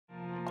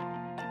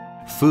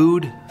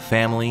Food,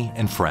 family,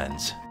 and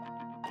friends.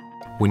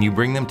 When you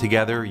bring them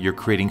together, you're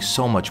creating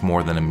so much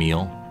more than a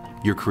meal.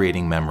 You're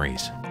creating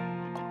memories.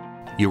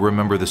 You'll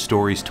remember the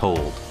stories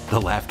told, the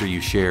laughter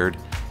you shared,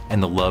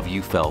 and the love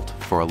you felt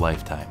for a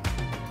lifetime.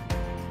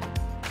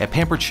 At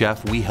Pampered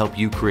Chef, we help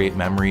you create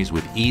memories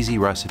with easy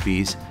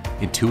recipes,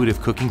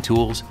 intuitive cooking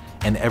tools,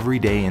 and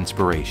everyday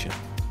inspiration.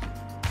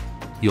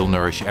 You'll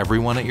nourish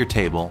everyone at your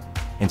table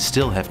and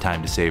still have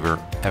time to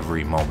savor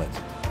every moment.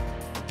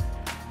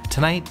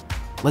 Tonight,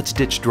 let's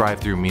ditch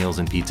drive-through meals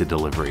and pizza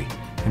delivery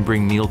and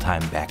bring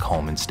mealtime back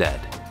home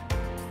instead.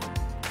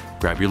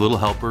 Grab your little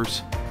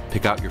helpers,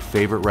 pick out your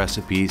favorite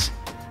recipes,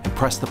 and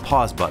press the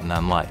pause button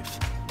on life.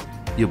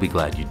 You'll be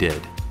glad you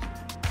did.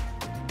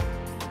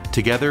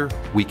 Together,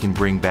 we can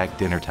bring back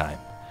dinner time,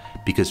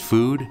 because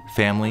food,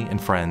 family,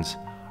 and friends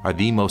are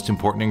the most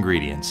important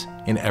ingredients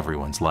in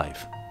everyone's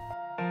life.